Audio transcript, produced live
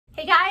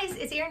guys,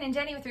 it's Erin and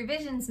Jenny with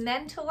Revisions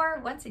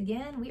Mentor. Once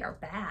again, we are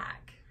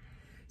back.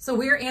 So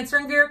we're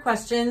answering viewer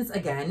questions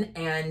again,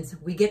 and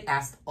we get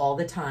asked all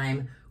the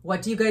time,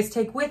 what do you guys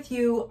take with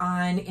you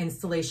on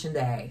installation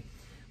day?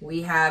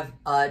 We have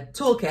a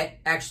toolkit,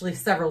 actually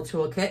several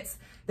toolkits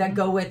that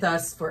go with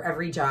us for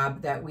every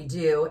job that we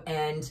do,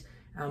 and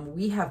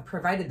we have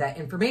provided that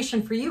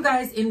information for you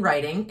guys in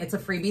writing. It's a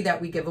freebie that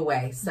we give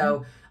away,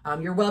 so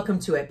you're welcome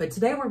to it. But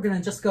today we're going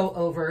to just go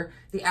over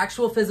the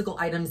actual physical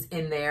items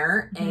in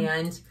there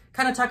and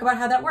kind of talk about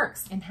how that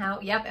works. And how,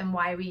 and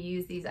why we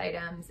use these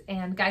items.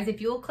 And guys,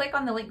 if you'll click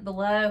on the link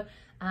below,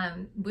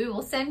 we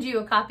will send you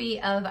a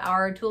copy of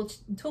our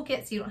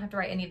toolkit so you don't have to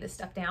write any of this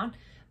stuff down.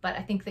 But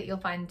I think that you'll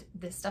find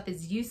this stuff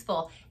is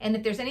useful. And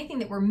if there's anything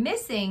that we're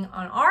missing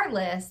on our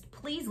list,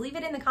 please leave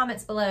it in the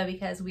comments below,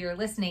 because we are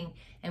listening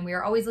and we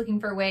are always looking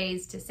for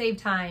ways to save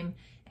time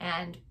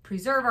and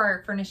preserve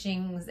our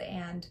furnishings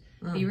and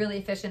be really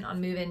efficient on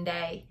move-in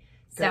day.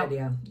 Good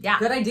idea. Yeah.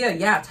 Good idea.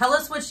 Yeah. Tell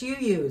us what you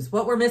use,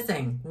 what we're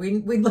missing. We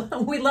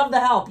love the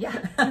help.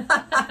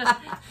 Yeah.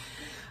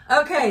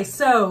 Okay,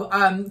 so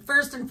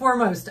first and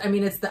foremost, I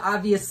mean, it's the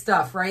obvious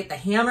stuff, right? The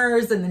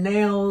hammers and the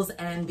nails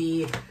and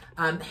the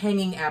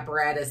hanging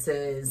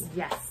apparatuses.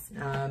 Yes.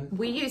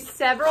 We use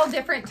several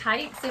different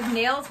types of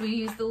nails. We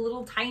use the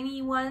little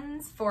tiny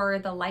ones for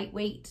the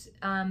lightweight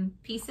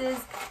pieces,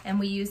 and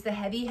we use the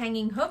heavy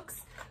hanging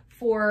hooks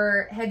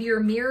for heavier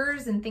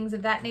mirrors and things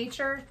of that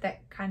nature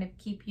that kind of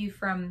keep you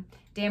from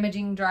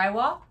damaging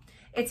drywall.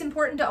 It's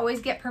important to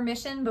always get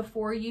permission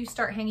before you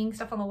start hanging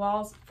stuff on the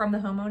walls from the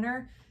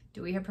homeowner.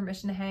 Do we have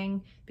permission to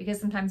hang? Because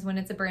sometimes when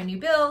it's a brand new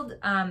build,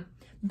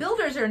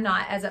 builders are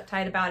not as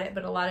uptight about it,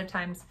 but a lot of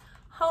times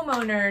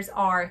homeowners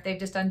are if they've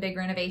just done big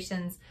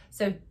renovations.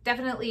 So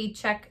definitely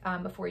check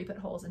before you put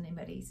holes in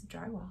anybody's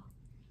drywall.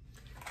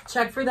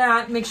 Check for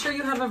that. Make sure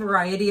you have a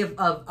variety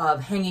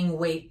of hanging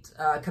weight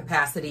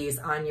capacities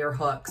on your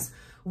hooks.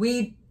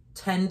 We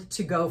tend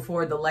to go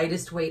for the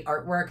lightest weight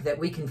artwork that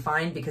we can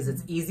find because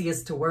it's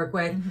easiest to work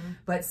with.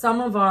 But some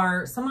of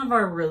our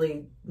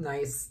really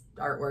nice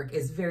artwork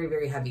is very,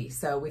 very heavy.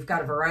 So we've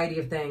got a variety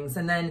of things.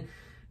 And then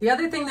the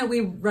other thing that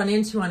we run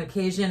into on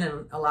occasion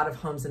in a lot of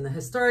homes in the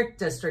historic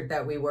district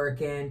that we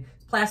work in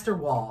is plaster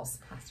walls.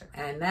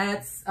 And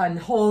that's a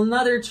whole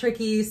nother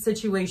tricky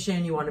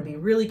situation. You want to be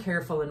really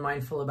careful and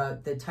mindful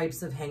about the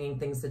types of hanging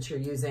things that you're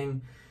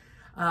using.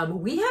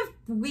 We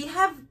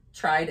have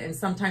tried, and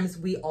sometimes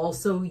we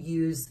also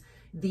use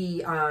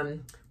the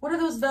what are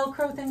those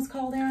Velcro things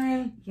called,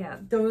 Erin? Yeah,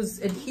 those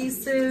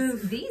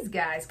adhesive. These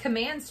guys,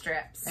 command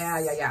strips.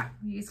 Yeah.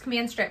 We use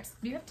command strips.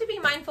 You have to be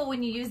mindful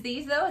when you use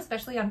these though,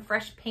 especially on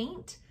fresh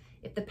paint.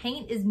 If the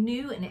paint is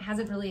new and it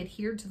hasn't really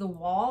adhered to the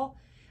wall,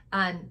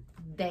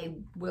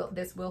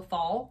 this will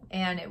fall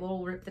and it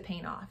will rip the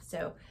paint off.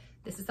 So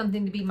this is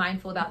something to be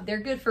mindful about.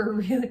 They're good for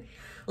really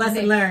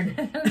lesson learned.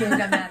 We've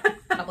done that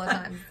a couple of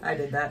times. I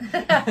did that.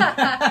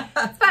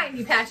 It's fine.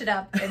 You patch it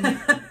up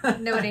and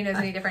nobody knows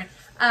any different.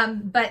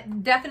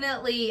 But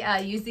definitely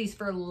use these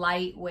for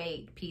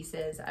lightweight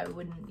pieces. I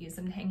wouldn't use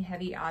them to hang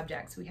heavy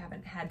objects. We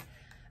haven't had,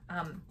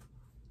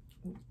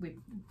 we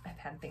have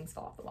had things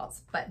fall off the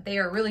walls, but they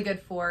are really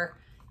good for,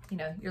 you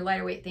know, your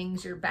lighter weight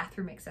things, your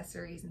bathroom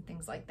accessories and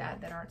things like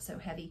that that aren't so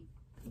heavy.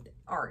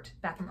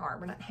 Bathroom art.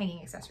 We're not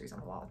hanging accessories on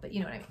the wall, but you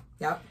know what I mean.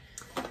 Yep.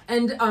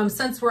 And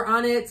since we're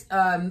on it,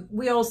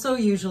 we also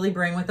usually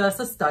bring with us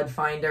a stud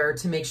finder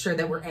to make sure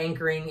that we're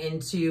anchoring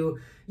into,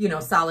 you know,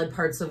 solid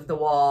parts of the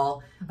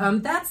wall.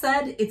 That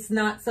said, it's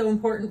not so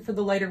important for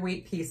the lighter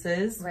weight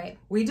pieces. Right.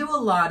 We do a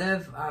lot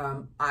of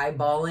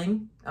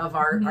eyeballing of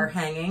our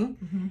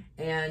hanging,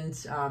 and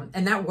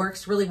that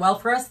works really well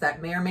for us.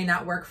 That may or may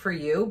not work for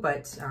you,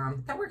 but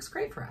that works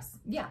great for us.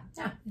 Yeah,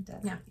 it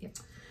does. Yeah. Yep.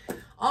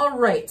 All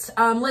right,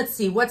 let's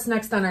see, what's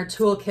next on our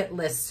toolkit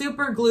list?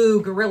 Super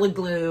glue, Gorilla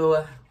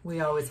Glue, we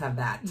always have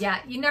that. Yeah,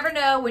 you never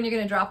know when you're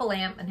gonna drop a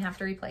lamp and have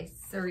to replace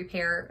or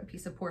repair a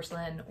piece of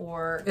porcelain,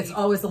 or... It's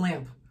always a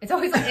lamp. It's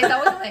always a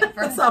lamp.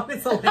 It's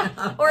always a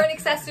lamp. Or an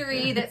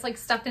accessory that's like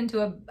stuffed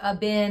into a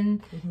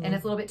bin and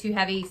it's a little bit too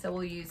heavy, so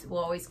we'll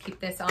always keep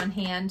this on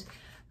hand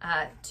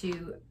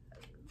to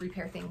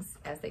repair things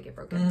as they get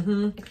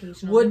broken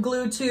occasionally. Wood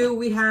glue too,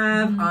 we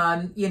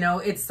have, you know,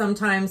 it's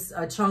sometimes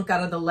a chunk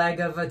out of the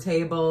leg of a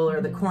table or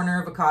the corner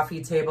of a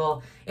coffee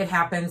table. It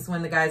happens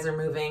when the guys are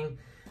moving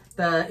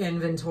the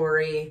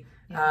inventory.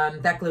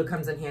 That glue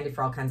comes in handy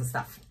for all kinds of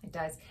stuff. It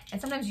does. And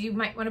sometimes you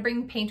might want to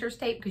bring painter's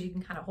tape because you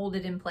can kind of hold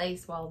it in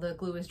place while the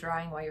glue is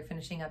drying, while you're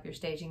finishing up your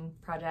staging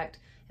project,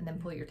 and then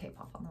pull your tape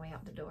off on the way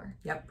out the door.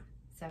 Yep.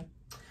 So...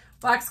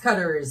 Box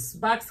cutters.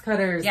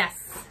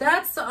 Yes.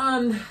 That's,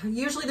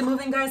 usually the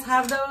moving guys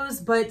have those,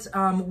 but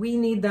we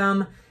need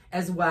them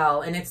as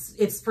well. And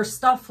it's for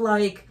stuff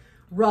like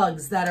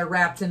rugs that are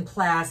wrapped in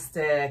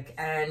plastic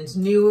and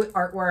new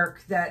artwork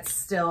that's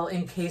still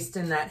encased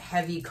in that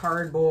heavy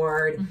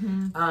cardboard.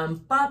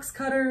 Box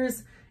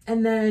cutters,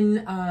 and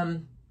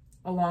then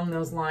along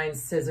those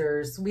lines,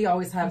 scissors. We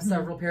always have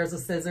several pairs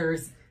of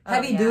scissors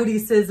Heavy duty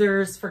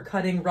scissors for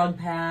cutting rug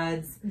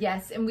pads.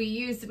 Yes, and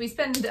we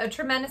spend a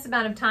tremendous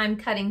amount of time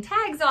cutting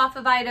tags off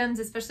of items,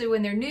 especially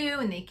when they're new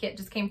and the kit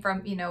just came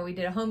from, you know, we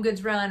did a Home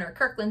Goods run or a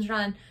Kirkland's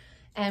run,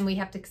 and we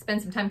have to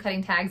spend some time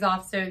cutting tags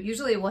off. So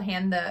usually we'll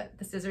hand the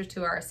scissors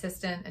to our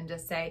assistant and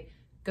just say,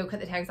 go cut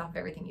the tags off of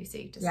everything you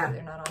see, just so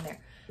they're not on there.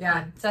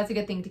 Yeah. So that's a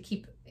good thing to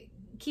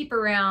keep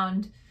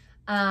around.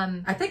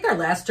 I think our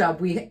last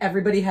job,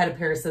 everybody had a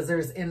pair of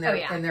scissors in their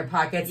in their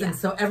pockets, and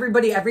so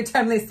everybody, every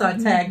time they saw a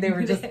tag, they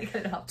were just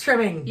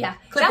trimming. Yeah,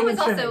 that was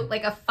also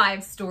like a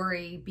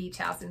 5-story beach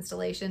house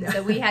installation,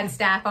 so we had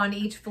staff on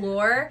each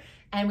floor,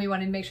 and we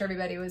wanted to make sure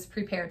everybody was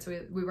prepared, so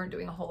we weren't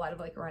doing a whole lot of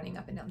like running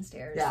up and down the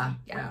stairs. Yeah,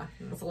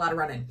 it was a lot of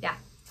running. Yeah.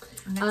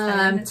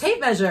 Tape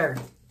measure.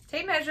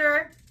 Tape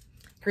measure.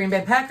 Green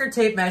Bay Packer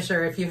tape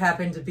measure if you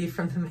happen to be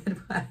from the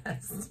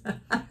Midwest.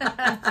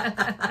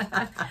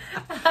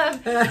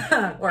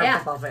 Or a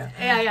football fan.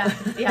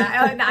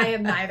 Yeah. I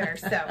am neither.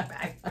 So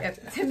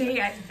to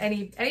me,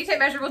 any tape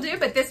measure will do,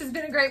 but this has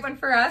been a great one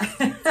for us.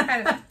 It's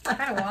kind of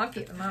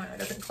wonky at the moment. It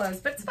doesn't close,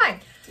 but it's fine.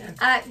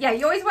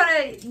 You always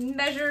want to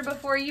measure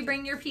before you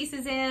bring your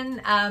pieces in,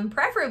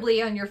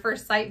 preferably on your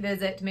first site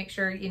visit to make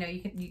sure, you know,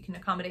 you can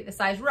accommodate the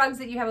size rugs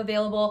that you have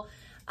available.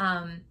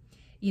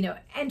 You know,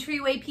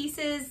 entryway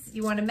pieces,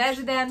 you want to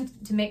measure them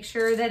to make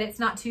sure that it's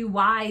not too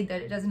wide,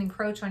 that it doesn't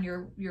encroach on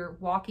your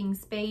walking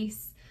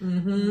space. You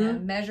know,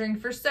 measuring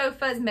for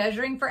sofas,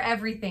 measuring for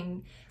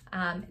everything,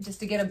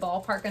 just to get a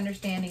ballpark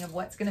understanding of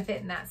what's going to fit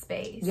in that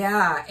space.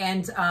 Yeah,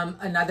 and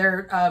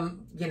another,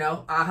 you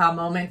know, aha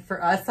moment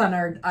for us on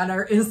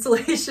our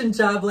installation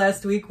job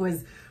last week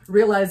was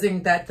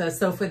realizing that the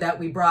sofa that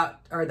we brought,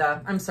 or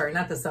the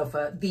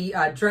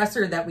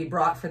dresser that we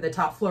brought for the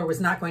top floor was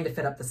not going to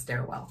fit up the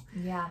stairwell.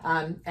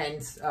 Yeah.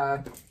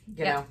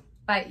 You know.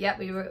 But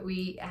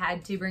we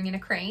had to bring in a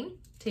crane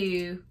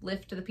to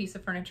lift the piece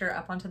of furniture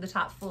up onto the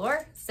top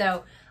floor.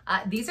 So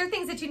these are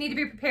things that you need to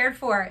be prepared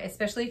for,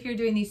 especially if you're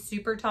doing these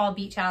super tall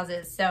beach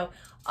houses. So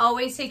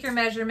always take your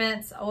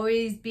measurements,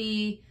 always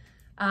be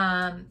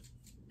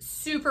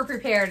super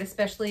prepared,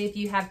 especially if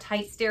you have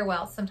tight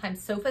stairwells.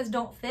 Sometimes sofas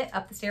don't fit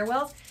up the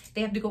stairwells.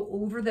 They have to go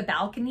over the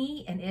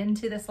balcony and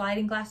into the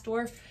sliding glass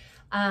door.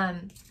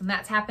 And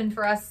that's happened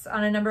for us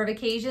on a number of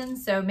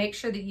occasions. So make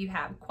sure that you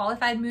have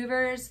qualified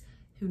movers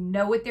who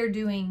know what they're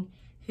doing,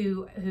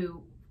 who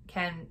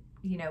can,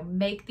 you know,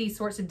 make these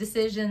sorts of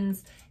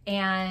decisions,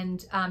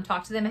 and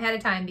talk to them ahead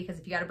of time, because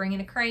if you got to bring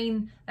in a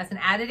crane, that's an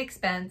added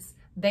expense.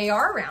 They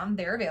are around,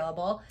 they're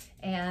available,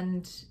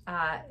 and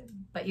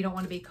but you don't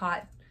want to be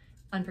caught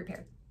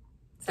unprepared.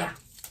 So. Yeah.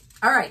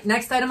 All right,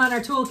 next item on our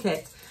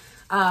toolkit,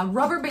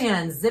 rubber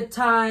bands, zip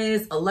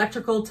ties,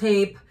 electrical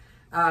tape.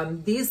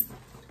 These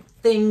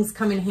things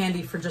come in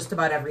handy for just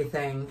about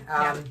everything.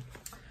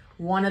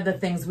 One of the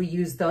things we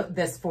use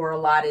this for a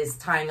lot is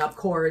tying up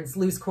cords,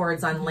 loose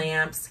cords on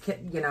lamps,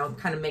 you know,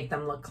 kind of make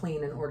them look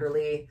clean and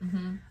orderly.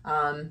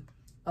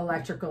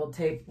 Electrical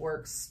tape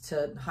works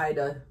to hide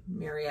a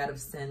myriad of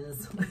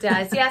sins. It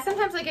does. Yeah,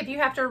 sometimes like if you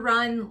have to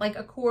run like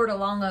a cord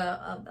along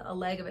a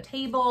leg of a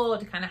table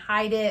to kind of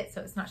hide it so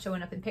it's not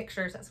showing up in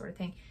pictures, that sort of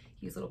thing,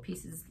 use little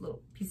pieces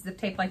of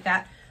tape like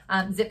that.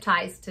 Zip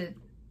ties to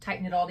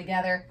tighten it all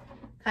together,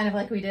 kind of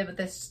like we did with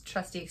this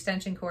trusty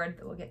extension cord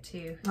that we'll get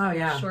to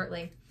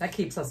shortly. That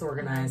keeps us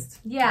organized.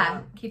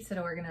 Keeps it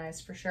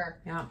organized for sure.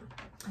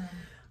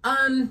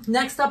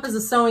 Next up is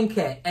a sewing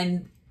kit,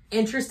 and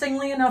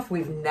interestingly enough,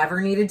 we've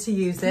never needed to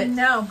use it.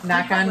 No.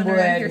 Knock on wood.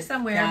 Around here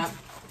somewhere.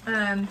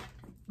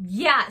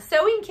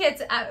 Sewing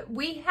kits,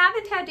 we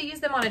haven't had to use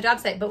them on a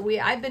job site, but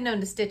I've been known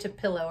to stitch a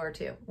pillow or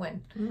two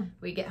when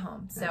we get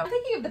home. So I'm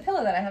thinking of the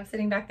pillow that I have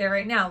sitting back there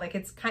right now. Like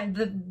it's kind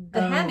of,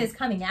 the hem is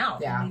coming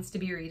out. It needs to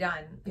be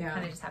redone. It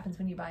kind of just happens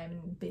when you buy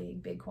them in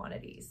big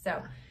quantities.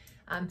 So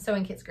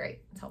sewing kit's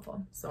great. It's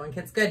helpful. Sewing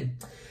kit's good.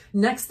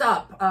 Next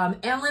up,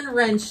 Allen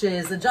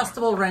wrenches,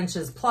 adjustable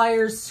wrenches,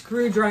 pliers,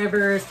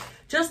 screwdrivers,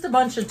 just a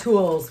bunch of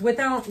tools.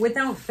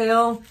 Without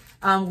fail,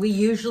 we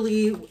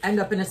usually end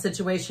up in a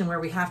situation where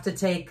we have to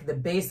take the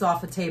base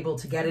off a table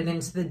to get it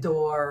into the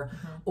door,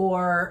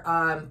 or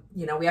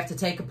you know, we have to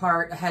take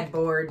apart a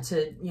headboard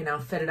to, you know,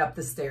 fit it up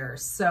the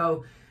stairs.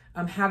 So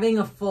having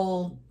a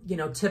full, you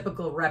know,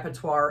 typical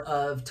repertoire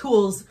of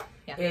tools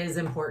is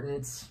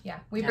important.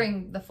 We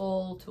bring the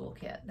full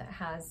toolkit that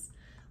has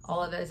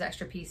all of those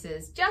extra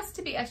pieces just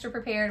to be extra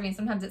prepared. I mean,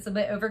 sometimes it's a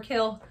bit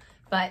overkill,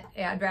 but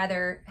I'd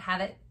rather have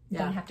it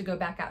than have to go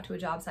back out to a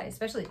job site,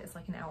 especially if it's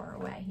like an hour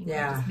away. You know,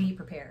 just be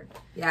prepared.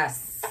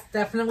 Yes,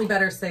 definitely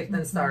better safe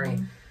than sorry.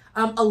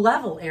 A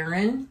level,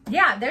 Erin.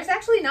 Yeah, there's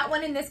actually not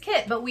one in this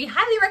kit, but we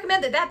highly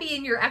recommend that be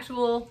in your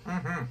actual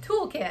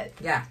toolkit.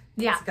 Yeah,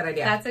 that's a good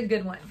idea. That's a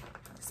good one.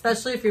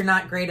 Especially if you're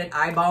not great at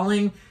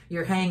eyeballing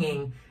your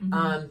hanging.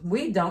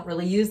 We don't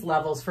really use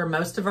levels for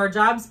most of our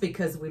jobs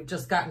because we've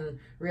just gotten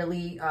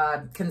really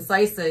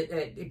concise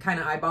at kind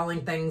of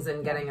eyeballing things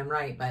and getting them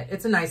right. But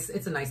it's a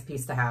nice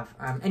piece to have.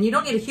 And you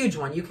don't need a huge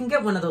one. You can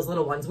get one of those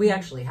little ones. We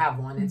actually have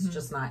one. It's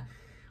just not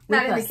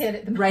in the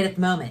kit right at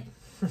the moment.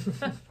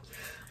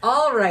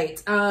 All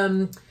right.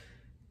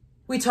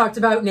 We talked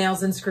about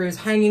nails and screws,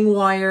 hanging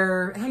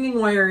wire. Hanging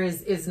wire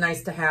is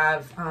nice to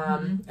have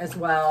as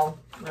well.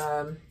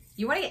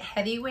 You want to get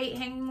heavyweight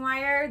hanging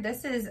wire.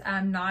 This is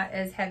not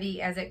as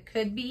heavy as it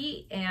could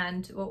be.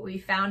 And what we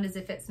found is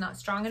if it's not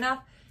strong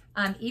enough,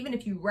 even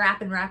if you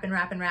wrap and wrap and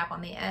wrap and wrap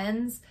on the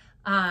ends,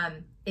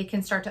 it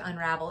can start to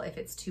unravel if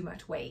it's too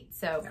much weight.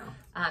 So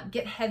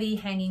get heavy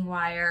hanging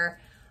wire,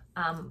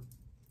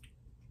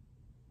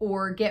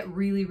 or get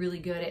really, really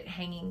good at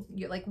hanging.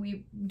 Like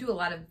we do a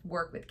lot of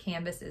work with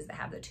canvases that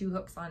have the 2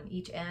 hooks on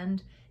each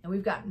end, and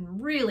we've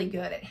gotten really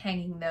good at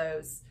hanging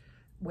those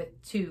with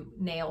 2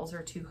 nails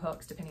or 2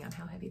 hooks, depending on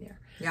how heavy they are.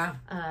 Yeah.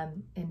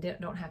 And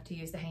don't have to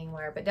use the hanging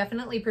wire, but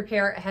definitely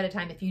prepare ahead of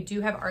time. If you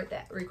do have art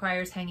that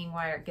requires hanging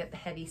wire, get the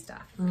heavy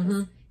stuff.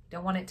 You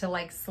don't want it to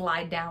like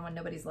slide down when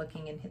nobody's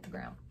looking and hit the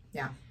ground.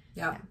 Yeah.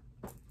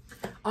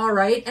 All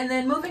right, and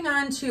then moving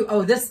on to,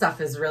 this stuff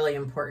is really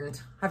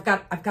important. I've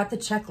got the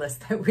checklist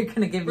that we're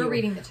going to give you. We're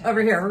reading the checklist.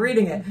 Over here, we're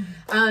reading it.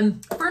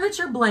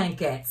 Furniture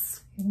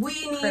blankets.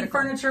 We need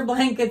furniture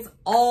blankets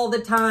all the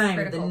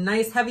time. The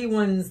nice heavy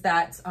ones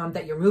that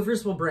that your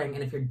movers will bring.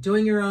 And if you're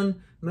doing your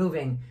own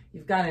moving,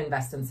 you've got to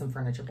invest in some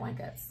furniture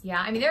blankets.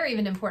 Yeah, I mean, they're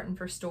even important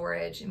for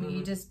storage. I mean,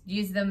 you just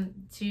use them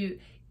to...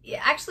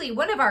 Actually,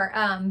 one of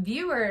our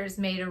viewers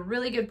made a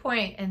really good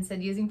point and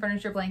said using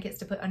furniture blankets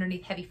to put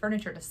underneath heavy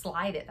furniture to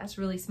slide it. That's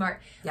really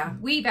smart. Yeah.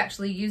 We've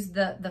actually used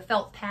the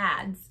felt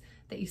pads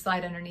that you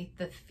slide underneath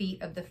the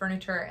feet of the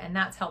furniture, and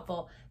that's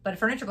helpful. But a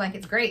furniture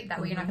blanket's great.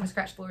 That way you're not going to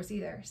scratch floors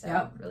either.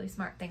 So really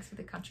smart. Thanks for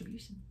the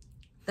contribution.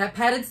 That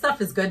padded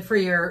stuff is good for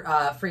your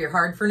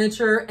hard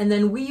furniture. And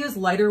then we use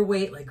lighter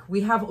weight, like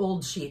we have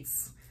old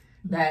sheets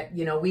that,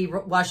 we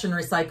wash and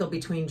recycle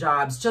between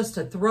jobs just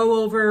to throw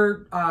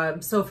over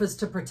sofas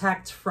to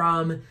protect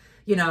from,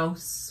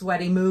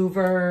 sweaty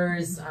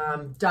movers,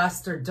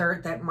 dust or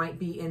dirt that might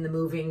be in the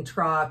moving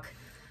truck.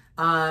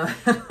 I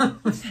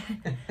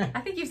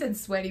think you said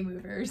sweaty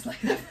movers like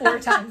 4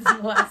 times in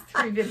the last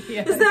 3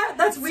 videos.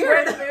 That's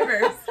weird. Sweaty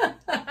movers.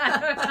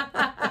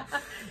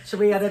 Should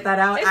we edit that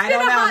out? I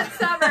don't know. Hot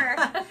summer.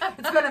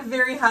 It's been a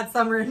very hot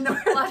summer in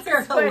North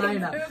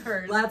Carolina.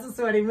 Lots of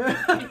sweaty movers.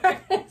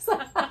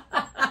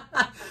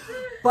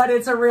 But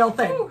it's a real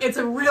thing. Ooh. It's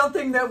a real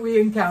thing that we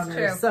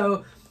encounter.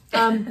 So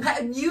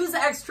use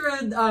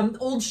extra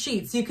old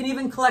sheets. You can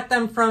even collect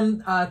them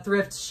from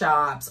thrift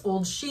shops.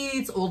 Old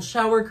sheets, old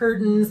shower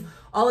curtains.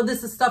 All of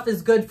this stuff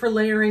is good for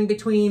layering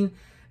between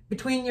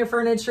your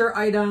furniture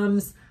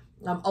items.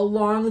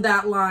 Along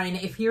that line,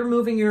 if you're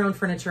moving your own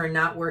furniture and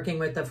not working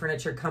with the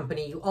furniture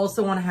company, you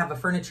also want to have a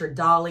furniture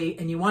dolly,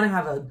 and you want to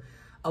have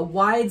a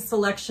wide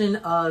selection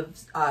of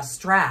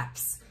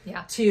straps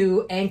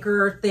to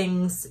anchor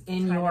things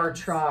in your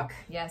truck.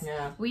 Yes.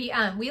 Yeah.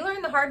 We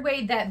learned the hard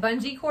way that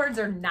bungee cords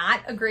are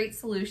not a great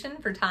solution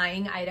for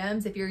tying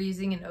items if you're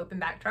using an open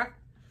back truck.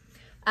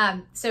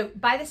 So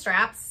buy the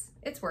straps.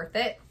 It's worth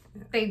it.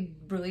 They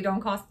really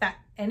don't cost that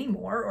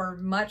anymore or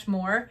much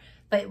more.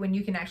 But when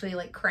you can actually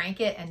like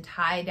crank it and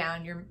tie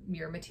down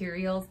your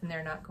materials, then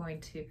they're not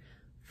going to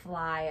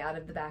fly out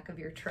of the back of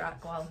your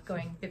truck while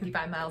going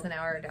 55 miles an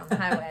hour down the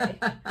highway.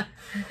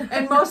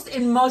 And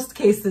in most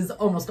cases,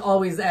 almost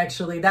always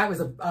actually, that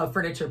was a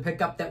furniture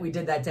pickup that we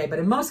did that day. But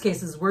in most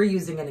cases, we're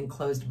using an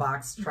enclosed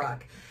box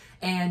truck.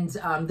 And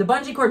the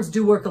bungee cords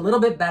do work a little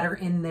bit better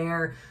in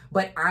there.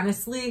 But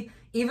honestly,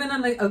 even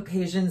on the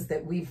occasions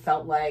that we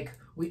felt like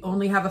we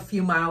only have a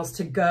few miles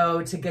to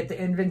go to get the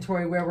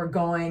inventory where we're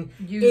going,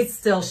 it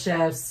still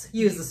shifts.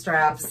 Use the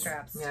straps. Use the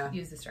straps. Yeah.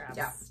 Use the straps.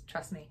 Yeah.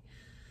 Trust me.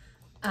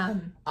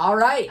 All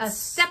right. A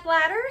step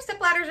ladder. Step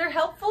ladders are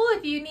helpful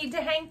if you need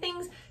to hang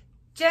things.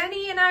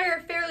 Jenny and I are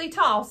fairly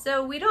tall,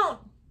 so we don't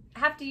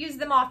have to use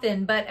them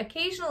often, but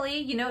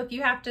occasionally, if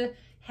you have to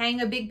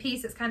hang a big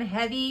piece that's kind of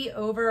heavy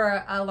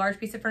over a large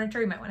piece of furniture,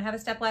 you might want to have a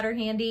step ladder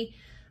handy.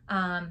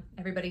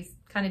 Everybody's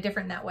kind of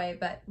different that way,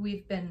 but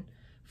we've been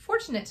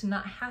fortunate to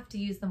not have to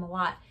use them a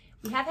lot.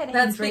 We have had a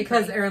That's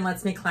because Erin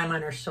lets me climb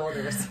on her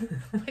shoulders.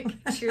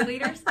 Like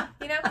cheerleaders,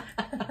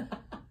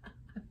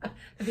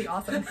 That'd be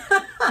awesome.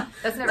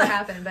 That's never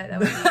happened, but that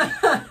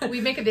would be,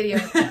 we'd make a video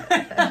of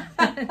that.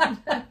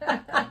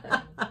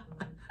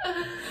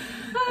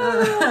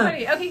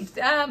 Okay,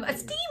 a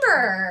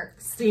steamer.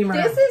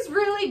 This is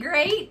really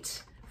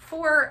great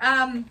for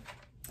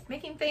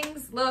making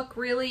things look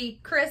really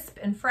crisp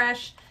and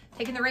fresh,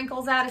 taking the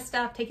wrinkles out of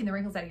stuff, taking the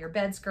wrinkles out of your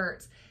bed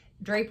skirts.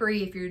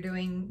 Drapery, if you're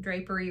doing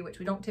drapery, which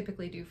we don't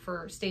typically do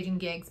for staging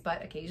gigs,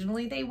 but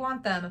occasionally they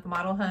want them. If a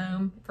model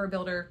home for a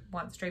builder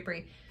wants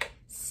drapery,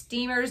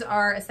 steamers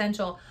are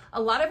essential.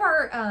 A lot of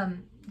our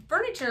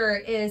furniture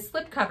is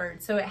slip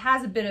covered, so it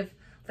has a bit of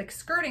like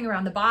skirting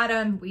around the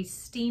bottom. We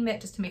steam it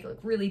just to make it look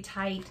really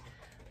tight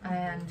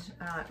and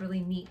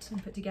really neat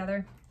and put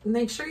together.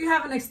 Make sure you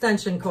have an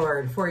extension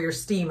cord for your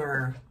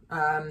steamer.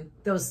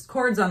 Those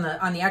cords on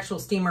the actual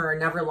steamer are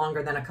never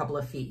longer than a couple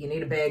of feet. You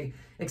need a big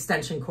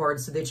extension cord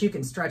so that you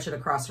can stretch it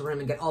across the room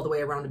and get all the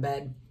way around the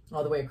bed,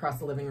 all the way across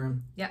the living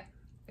room. Yep,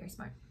 very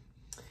smart.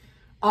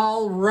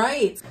 All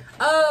right.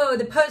 Oh,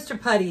 the poster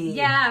putty.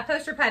 Yeah,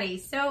 poster putty.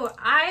 So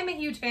I'm a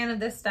huge fan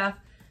of this stuff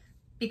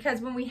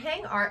because when we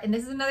hang art, and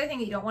this is another thing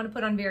that you don't want to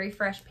put on very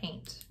fresh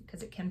paint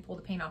because it can pull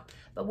the paint off.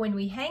 But when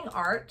we hang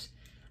art,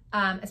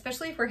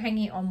 especially if we're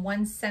hanging on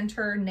one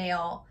center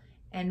nail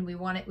and we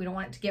don't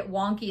want it to get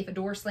wonky if a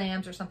door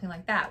slams or something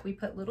like that, we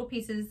put little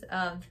pieces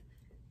of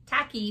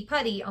tacky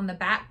putty on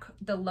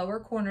the lower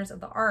corners of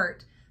the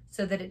art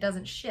so that it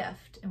doesn't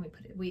shift, and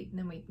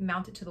then we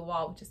mount it to the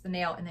wall with just the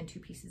nail and then 2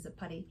 pieces of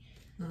putty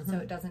so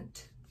it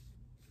doesn't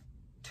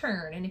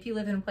turn. And if you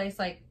live in a place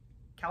like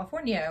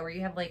California where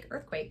you have like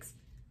earthquakes,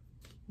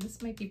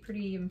 this might be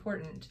pretty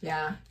important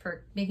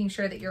for making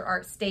sure that your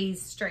art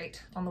stays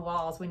straight on the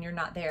walls when you're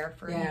not there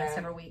for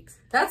several weeks.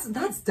 That's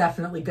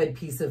definitely good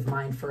peace of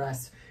mind for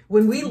us.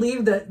 When we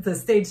leave the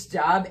staged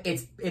job,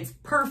 it's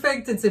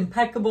perfect, it's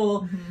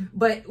impeccable,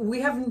 but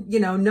we have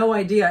no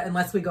idea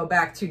unless we go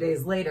back 2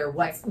 days later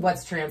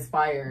what's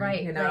transpired.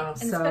 Right. And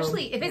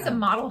especially if it's a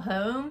model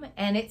home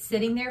and it's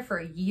sitting there for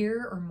a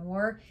year or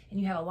more, and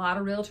you have a lot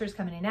of realtors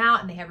coming in and out,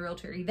 and they have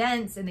realtor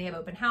events and they have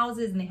open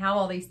houses and they have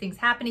all these things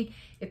happening.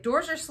 If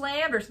doors are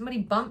slammed or somebody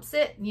bumps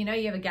it, you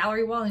have a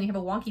gallery wall and you have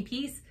a wonky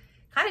piece,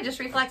 kind of just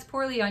reflects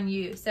poorly on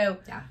you. So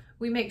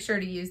we make sure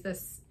to use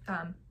this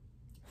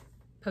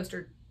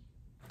poster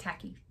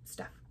tacky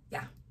stuff.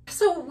 Yeah.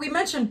 So we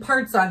mentioned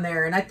parts on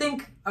there, and I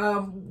think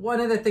one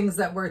of the things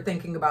that we're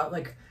thinking about,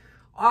 like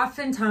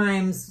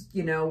oftentimes,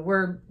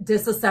 we're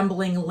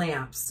disassembling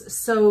lamps.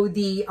 So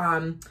the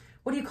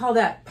what do you call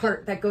that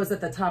part that goes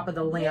at the top of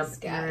the lamp? This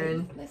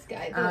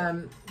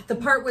guy. The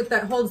part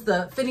that holds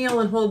the finial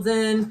and holds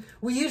in.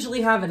 We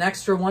usually have an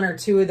extra 1 or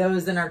 2 of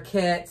those in our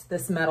kit.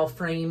 This metal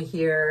frame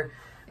here,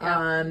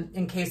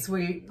 in case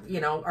we,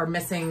 are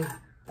missing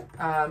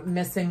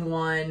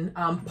one.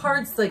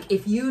 Parts, like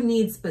if you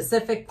need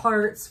specific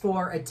parts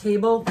for a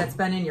table that's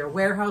been in your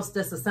warehouse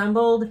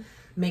disassembled,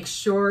 make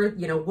sure,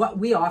 what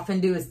we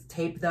often do is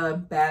tape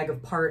the bag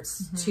of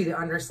parts to the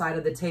underside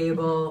of the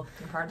table.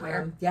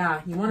 Hardware.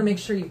 You want to make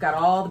sure you've got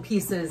all the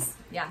pieces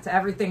to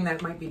everything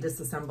that might be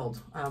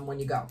disassembled when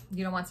you go.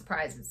 You don't want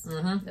surprises.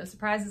 No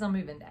surprises on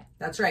move-in day.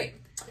 That's right.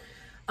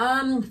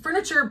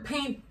 Furniture,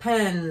 paint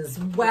pens,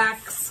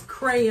 wax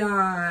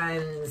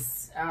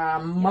crayons,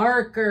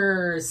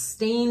 markers,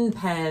 stain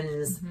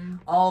pens,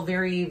 all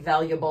very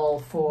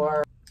valuable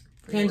for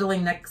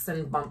handling nicks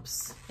and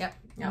bumps. Yep.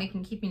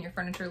 Keeping your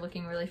furniture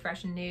looking really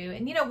fresh and new.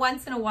 And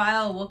once in a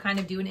while we'll kind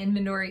of do an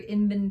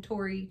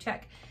inventory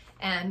check,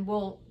 and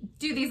we'll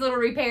do these little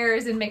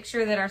repairs and make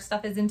sure that our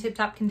stuff is in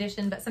tip-top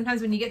condition. But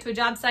sometimes when you get to a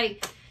job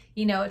site,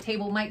 a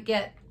table might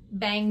get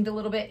banged a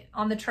little bit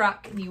on the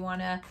truck and you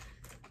want to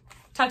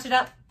touch it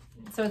up.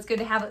 So it's good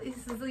to have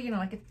this is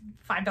like a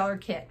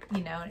 $5 kit,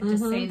 and it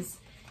just saves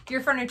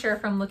your furniture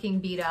from looking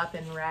beat up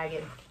and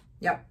ragged.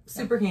 Yep,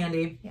 super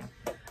handy. Yeah.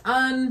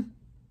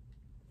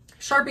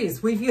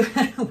 Sharpies. We've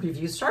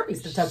used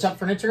Sharpies to touch up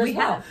furniture as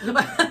well.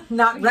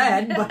 Not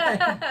red, but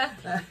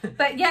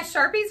but yeah,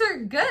 Sharpies are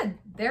good.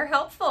 They're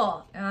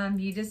helpful.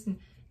 You just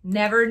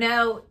never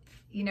know.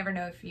 You never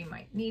know if you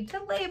might need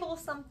to label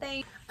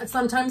something.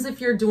 Sometimes if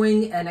you're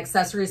doing an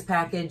accessories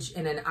package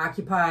in an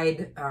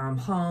occupied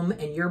home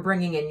and you're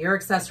bringing in your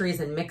accessories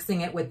and mixing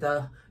it with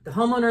the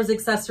homeowner's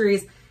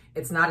accessories,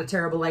 it's not a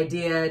terrible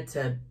idea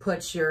to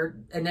put your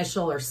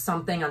initial or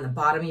something on the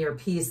bottom of your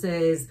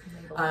pieces.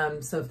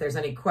 So if there's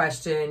any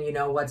question,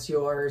 what's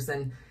yours.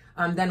 And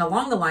then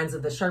along the lines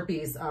of the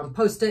Sharpies,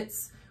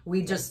 Post-its,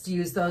 we just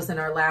used those in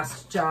our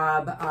last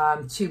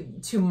job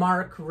to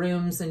mark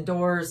rooms and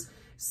doors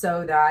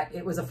so that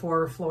it was a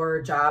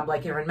 4-floor job,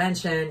 like Erin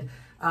mentioned.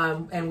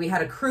 And we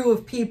had a crew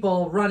of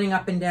people running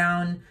up and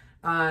down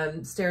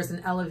stairs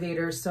and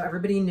elevators, so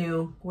everybody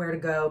knew where to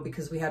go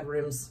because we had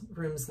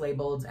rooms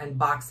labeled and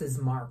boxes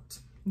marked.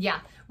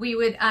 Yeah, we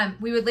would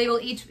label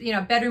each,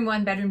 bedroom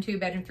 1, bedroom 2,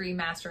 bedroom 3,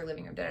 master,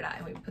 living room,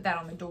 and we would put that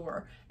on the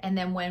door. And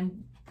then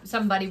when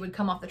somebody would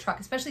come off the truck,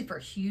 especially for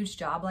a huge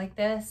job like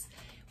this,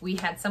 we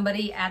had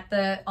somebody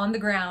on the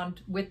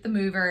ground with the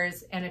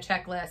movers and a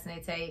checklist, and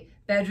they'd say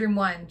bedroom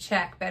 1,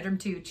 check, bedroom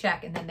 2,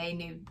 check, and then they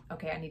knew,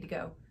 okay, I need to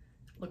go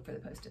look for the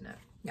Post-it note.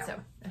 Yeah. So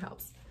it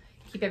helps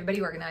keep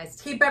everybody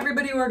organized. Keep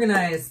everybody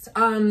organized.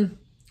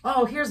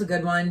 Oh, here's a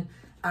good one.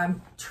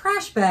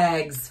 Trash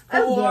bags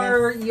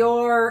for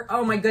your,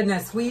 oh my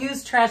goodness, we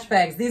use trash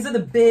bags. These are the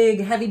big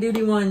heavy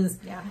duty ones.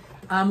 Yeah.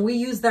 We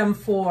use them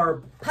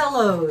for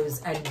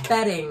pillows and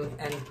bedding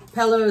and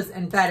pillows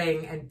and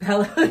bedding and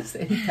pillows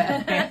and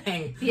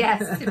bedding.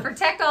 Yes, to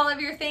protect all of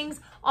your things.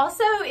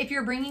 Also, if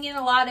you're bringing in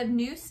a lot of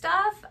new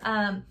stuff,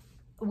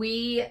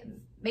 we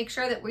make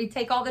sure that we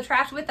take all the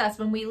trash with us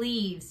when we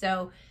leave.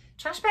 So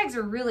trash bags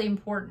are really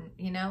important.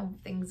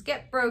 Things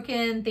get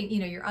broken,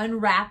 you're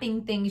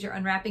unwrapping things, you're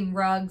unwrapping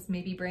rugs,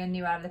 maybe brand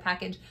new out of the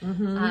package.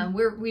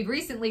 We've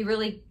recently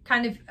really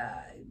kind of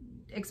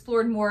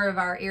explored more of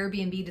our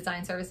Airbnb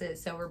design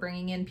services. So we're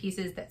bringing in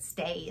pieces that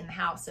stay in the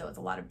house. So it's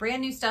a lot of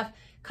brand new stuff,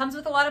 comes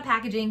with a lot of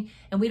packaging,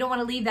 and we don't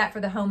want to leave that for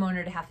the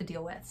homeowner to have to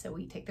deal with. So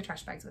we take the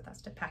trash bags with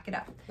us to pack it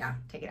up. Yeah.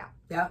 Take it out.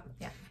 Yeah.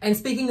 And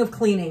speaking of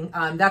cleaning,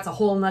 that's a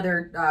whole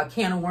nother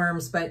can of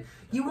worms, but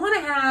you want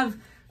to have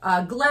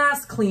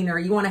glass cleaner.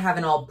 You want to have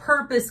an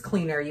all-purpose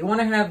cleaner. You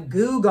want to have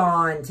Goo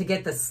Gone to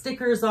get the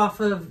stickers off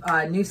of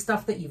new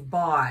stuff that you've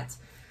bought.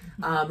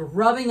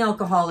 Rubbing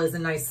alcohol is a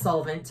nice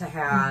solvent to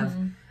have.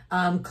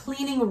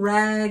 Cleaning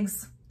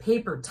rags,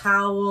 paper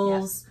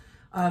towels,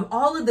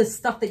 all of the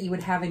stuff that you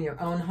would have in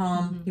your own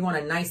home. You want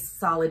a nice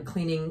solid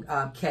cleaning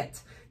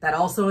kit. That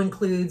also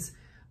includes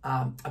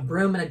a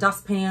broom and a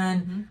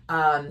dustpan,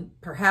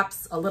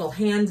 perhaps a little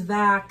hand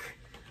vac.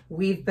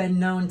 We've been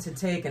known to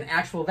take an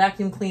actual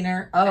vacuum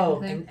cleaner.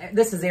 Oh, and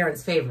this is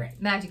Erin's favorite.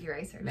 Magic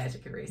erasers.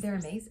 Magic erasers. They're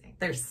amazing.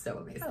 They're so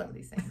amazing. I love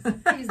these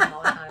things. I use them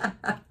all the time.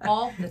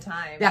 All the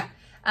time. Yeah.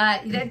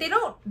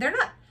 They're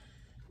not,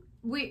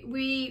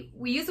 we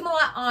use them a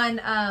lot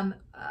on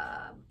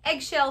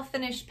eggshell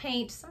finish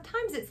paint.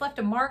 Sometimes it's left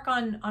a mark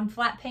on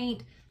flat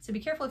paint. So be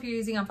careful if you're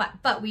using on flat,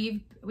 but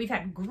we've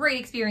had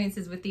great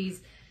experiences with these.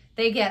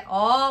 They get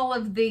all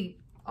of the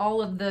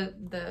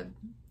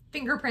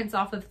fingerprints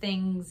off of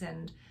things,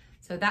 and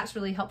so that's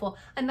really helpful.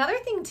 Another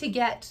thing to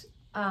get,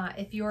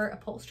 if your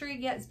upholstery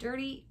gets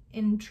dirty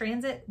in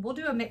transit, we'll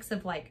do a mix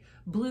of like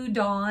Blue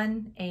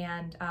Dawn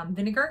and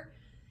vinegar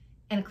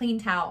and a clean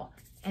towel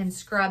and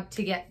scrub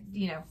to get,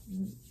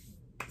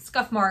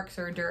 scuff marks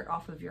or dirt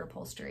off of your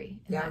upholstery.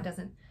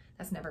 And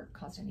that's never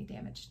caused any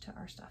damage to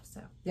our stuff.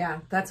 So yeah,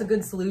 that's a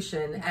good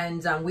solution.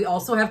 And we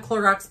also have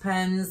Clorox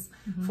pens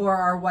for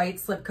our white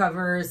slip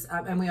covers.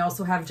 And we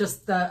also have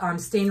just the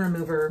stain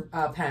remover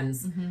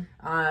pens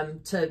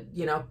to,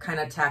 kind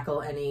of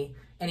tackle any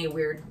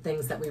weird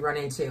things that we run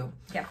into.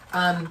 Yeah.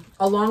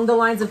 Along the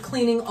lines of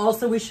cleaning,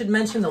 also we should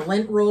mention the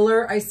lint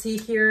roller I see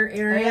here,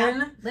 Erin. Oh,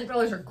 yeah. Lint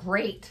rollers are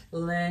great.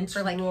 Lint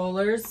for like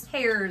rollers.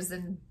 Hairs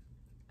and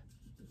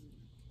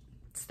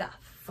stuff.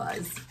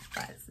 Fuzz.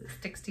 It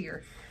sticks to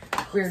your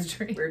weird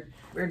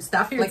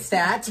stuff like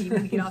that. You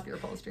can get off your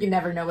upholstery. You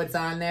never know what's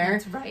on there.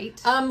 That's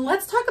right.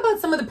 Let's talk about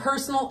some of the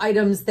personal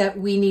items that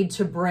we need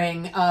to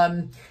bring.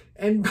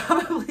 And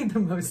probably the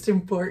most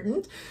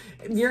important.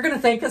 You're going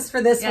to thank us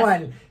for this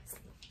one.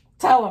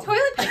 Tell them.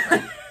 Toilet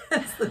paper.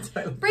 That's the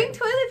toilet Bring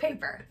paper. toilet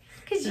paper.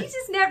 Because you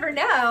just never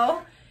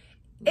know.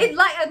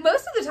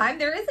 Most of the time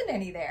there isn't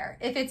any there.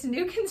 If it's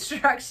new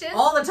construction.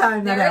 All the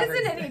time there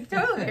isn't any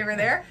toilet paper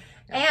there.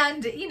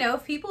 And,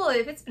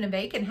 if it's been a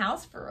vacant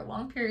house for a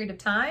long period of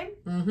time,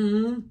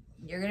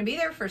 you're going to be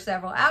there for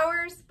several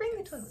hours, bring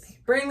the toilet paper.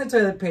 Bring the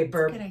toilet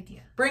paper. Good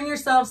idea. Bring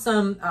yourself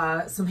some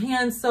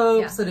hand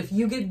soap so that if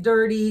you get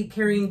dirty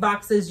carrying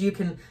boxes, you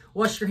can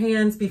wash your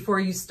hands before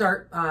you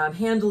start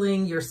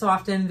handling your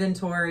soft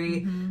inventory.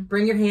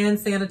 Bring your hand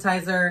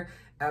sanitizer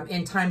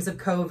in times of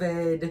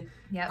COVID.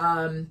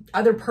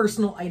 Other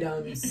personal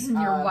items.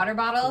 Your water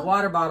bottle.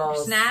 Water bottles.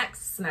 Your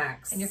snacks.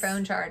 Snacks. And your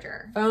phone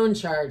charger. Phone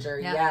charger,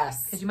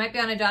 yes. Because you might be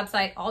on a job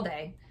site all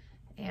day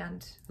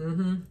and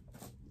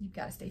you've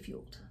got to stay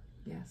fueled.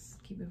 Yes.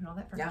 Keep moving all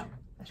that furniture. Yeah.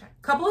 That's right.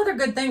 A couple other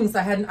good things.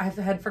 I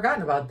had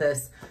forgotten about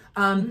this.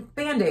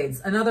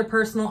 Band-Aids, another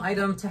personal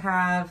item to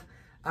have.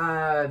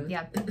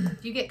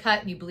 If you get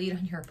cut and you bleed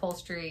on your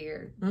upholstery,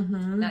 you're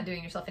not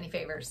doing yourself any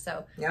favors.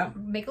 So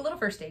make a little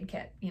first aid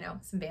kit,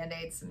 some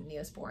Band-Aids, some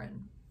Neosporin.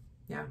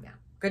 Yeah.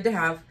 Good to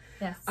have.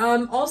 Yes.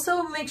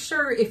 Also make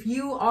sure if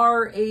you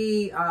are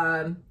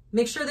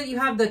make sure that you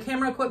have the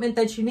camera equipment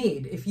that you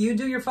need. If you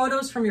do your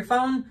photos from your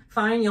phone,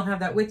 fine, you'll have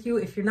that with you.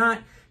 If you're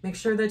not, make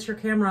sure that your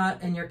camera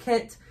and your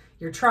kit,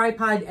 your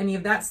tripod, any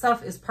of that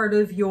stuff is part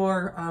of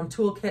your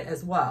toolkit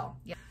as well.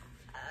 Yeah.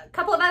 A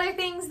couple of other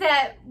things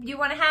that you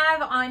want to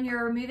have on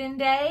your move-in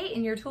day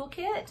in your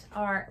toolkit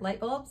are light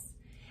bulbs.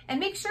 And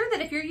make sure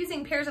that if you're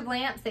using pairs of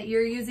lamps that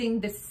you're using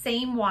the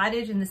same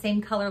wattage and the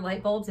same color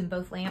light bulbs in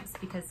both lamps,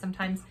 because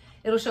sometimes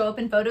it'll show up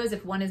in photos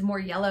if one is more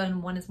yellow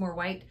and one is more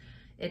white.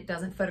 It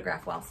doesn't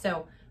photograph well.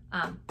 So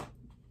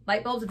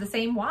light bulbs are the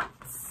same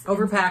watts.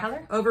 Overpack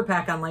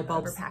on light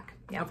bulbs.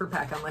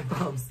 Overpack on light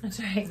bulbs. That's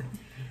right.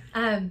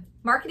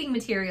 Marketing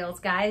materials,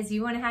 guys.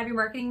 You want to have your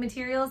marketing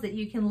materials that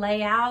you can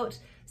lay out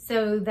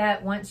so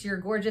that once your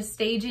gorgeous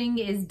staging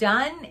is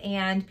done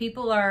and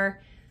people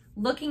are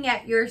looking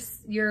at your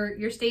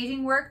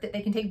staging work, that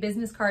they can take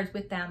business cards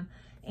with them.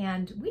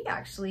 And we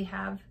actually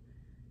have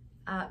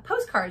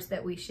postcards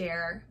that we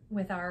share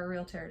with our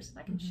realtors.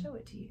 I can show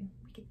it to you.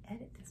 We can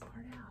edit this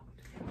part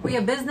out. We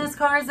have business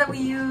cards that we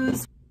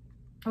use.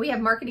 We have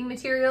marketing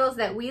materials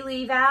that we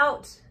leave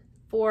out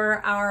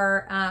for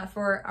our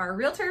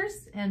realtors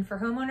and for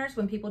homeowners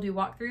when people do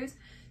walkthroughs.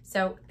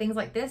 So things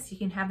like this, you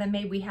can have them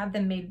made. We have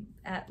them made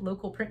at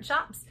local print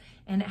shops,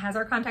 and it has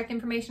our contact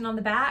information on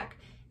the back.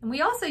 And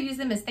we also use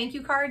them as thank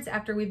you cards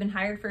after we've been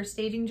hired for a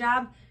staging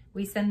job.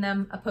 We send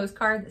them a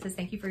postcard that says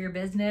thank you for your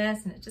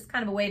business, and it's just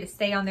kind of a way to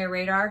stay on their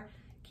radar,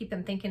 keep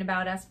them thinking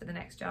about us for the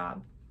next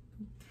job.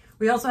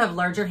 We also have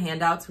larger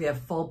handouts. We have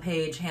full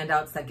page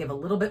handouts that give a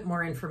little bit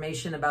more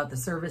information about the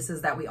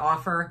services that we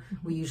offer.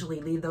 We usually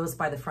leave those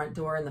by the front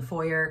door in the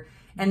foyer.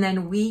 And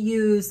then we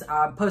use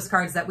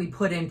postcards that we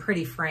put in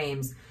pretty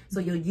frames. So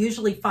you'll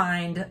usually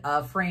find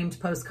a framed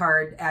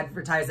postcard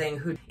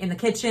advertising in the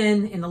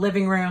kitchen, in the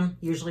living room,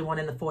 usually one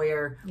in the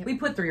foyer. We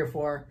put 3 or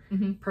 4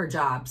 per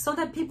job so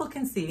that people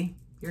can see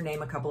your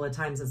name a couple of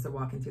times as they're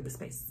walking through the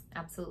space.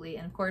 Absolutely.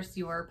 And of course,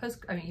 your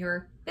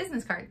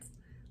business cards.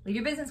 Leave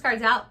your business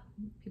cards out.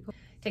 People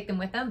take them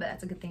with them, but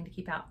that's a good thing to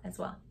keep out as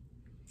well.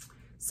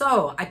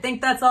 So I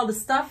think that's all the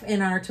stuff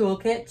in our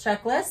toolkit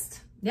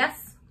checklist.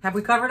 Yes. Have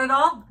we covered it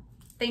all?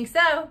 Think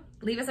so.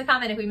 Leave us a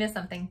comment if we missed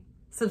something.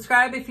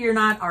 Subscribe if you're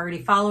not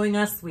already following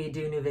us. We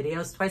do new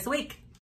videos twice a week.